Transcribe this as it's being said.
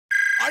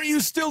Are you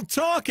still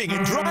talking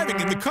and driving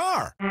in the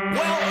car?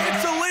 Well,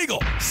 it's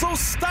illegal, so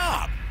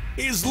stop.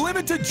 Is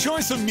limited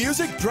choice of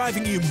music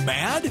driving you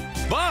mad?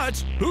 But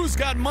who's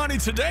got money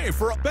today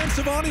for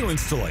expensive audio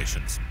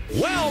installations?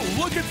 Well,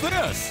 look at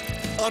this.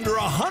 Under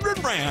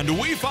 100 Rand,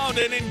 we found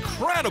an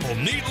incredible,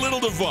 neat little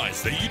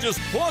device that you just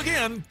plug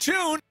in,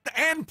 tune,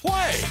 and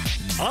play.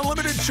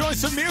 Unlimited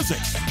choice of music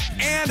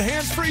and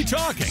hands-free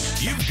talking.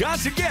 You've got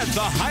to get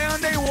the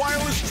Hyundai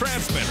Wireless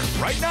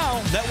Transmitter right now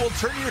that will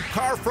turn your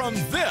car from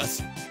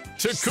this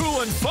to cool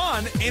and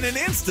fun in an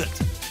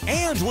instant.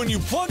 And when you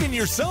plug in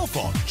your cell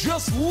phone,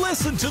 just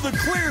listen to the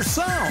clear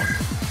sound.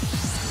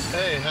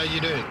 Hey, how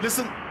you doing?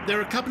 Listen, there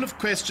are a couple of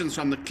questions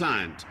from the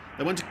client.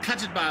 They want to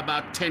cut it by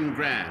about 10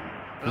 grand.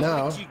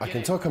 Now I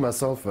can talk on my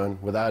cell phone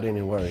without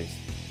any worries.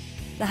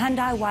 The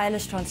Hyundai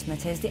Wireless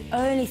Transmitter is the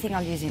only thing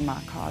I'll use in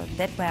my car.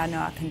 That way I know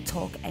I can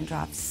talk and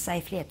drive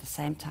safely at the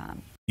same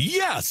time.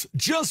 Yes,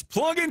 just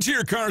plug into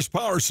your car's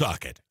power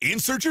socket,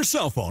 insert your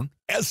cell phone,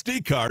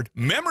 SD card,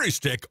 memory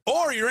stick,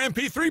 or your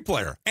MP3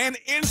 player, and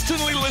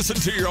instantly listen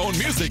to your own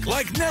music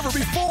like never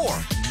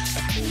before.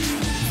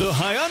 The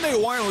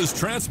Hyundai Wireless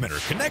Transmitter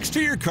connects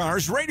to your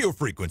car's radio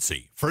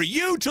frequency for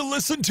you to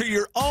listen to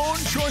your own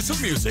choice of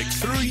music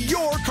through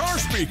your car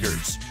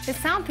speakers. The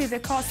sound through the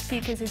car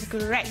speakers is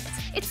great.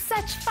 It's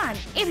such fun.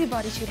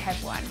 Everybody should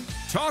have one.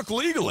 Talk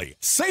legally,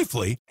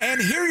 safely,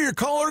 and hear your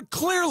caller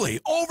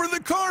clearly over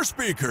the car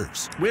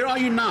speakers. Where are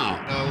you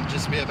now? I'll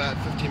just be about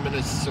 15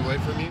 minutes away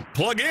from you.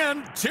 Plug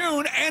in,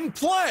 tune, and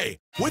play.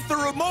 With the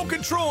remote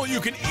control, you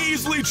can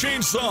easily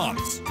change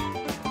songs.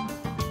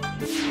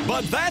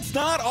 But that's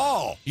not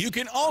all. You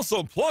can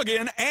also plug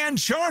in and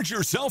charge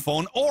your cell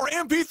phone or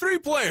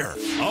MP3 player.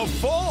 A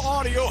full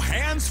audio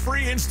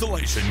hands-free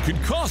installation could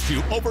cost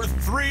you over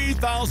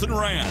 3,000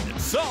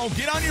 Rand. So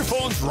get on your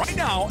phones right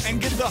now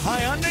and get the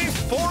Hyundai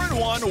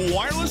 4-in-1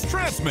 wireless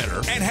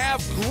transmitter and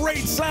have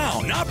great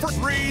sound. Not for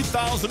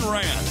 3,000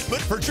 Rand,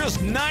 but for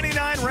just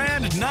 99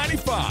 Rand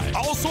 95.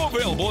 Also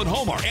available at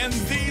Hallmark and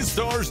these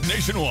stores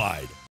nationwide.